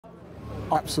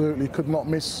Absolutely could not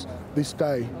miss this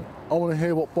day. I want to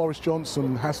hear what Boris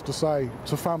Johnson has to say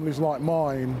to families like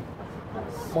mine.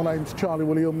 My name's Charlie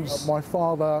Williams. My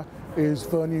father is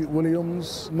Vernute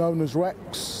Williams, known as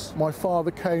Rex. My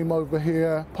father came over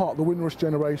here, part of the Windrush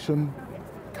generation,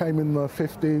 came in the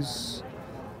 50s,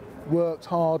 worked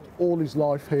hard all his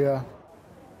life here.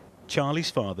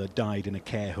 Charlie's father died in a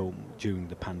care home during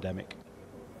the pandemic.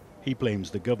 He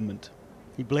blames the government.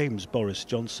 He blames Boris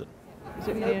Johnson. Is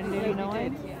it nearly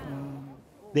 9?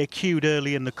 They queued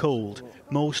early in the cold.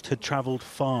 Most had travelled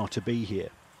far to be here.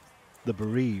 The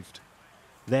bereaved.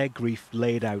 Their grief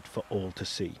laid out for all to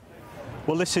see.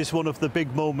 Well, this is one of the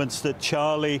big moments that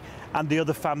Charlie and the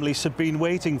other families have been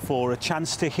waiting for, a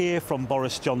chance to hear from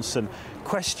Boris Johnson,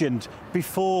 questioned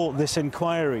before this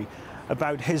inquiry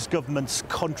about his government's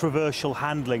controversial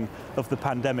handling of the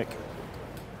pandemic.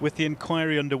 With the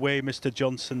inquiry underway, Mr.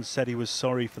 Johnson said he was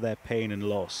sorry for their pain and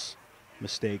loss.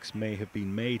 Mistakes may have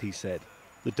been made, he said.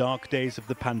 The dark days of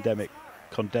the pandemic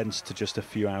condensed to just a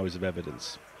few hours of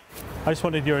evidence. I just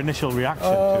wanted your initial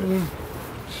reaction to it.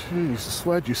 Jesus,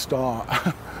 where'd you start?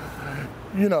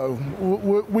 You know,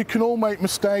 we can all make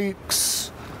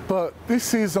mistakes, but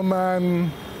this is a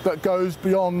man that goes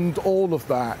beyond all of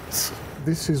that.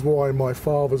 This is why my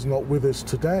father's not with us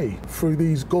today. Through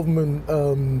these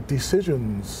government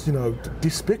decisions, you know,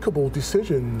 despicable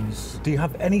decisions. Do you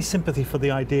have any sympathy for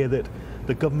the idea that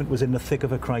the government was in the thick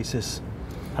of a crisis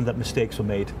and that mistakes were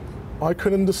made? I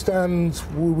can understand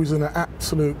we was in an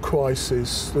absolute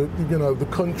crisis, that, you know, the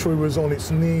country was on its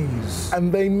knees.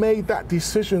 And they made that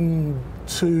decision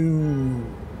to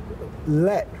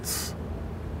let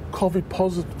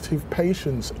COVID-positive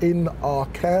patients in our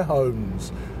care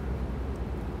homes.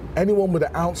 Anyone with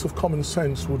an ounce of common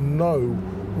sense would know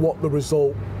what the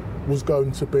result was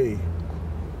going to be.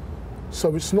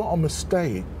 So it's not a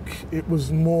mistake, it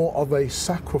was more of a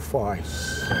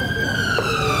sacrifice.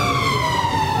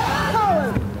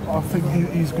 I think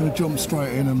he's going to jump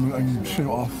straight in and shoot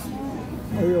off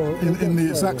in the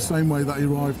exact same way that he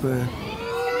arrived there.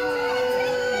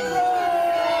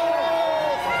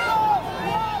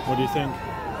 What do you think?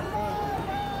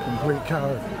 Complete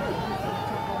coward.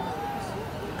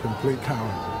 Complete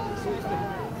coward.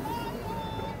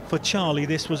 For Charlie,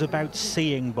 this was about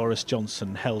seeing Boris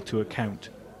Johnson held to account.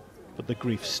 But the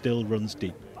grief still runs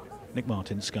deep. Nick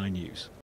Martin, Sky News.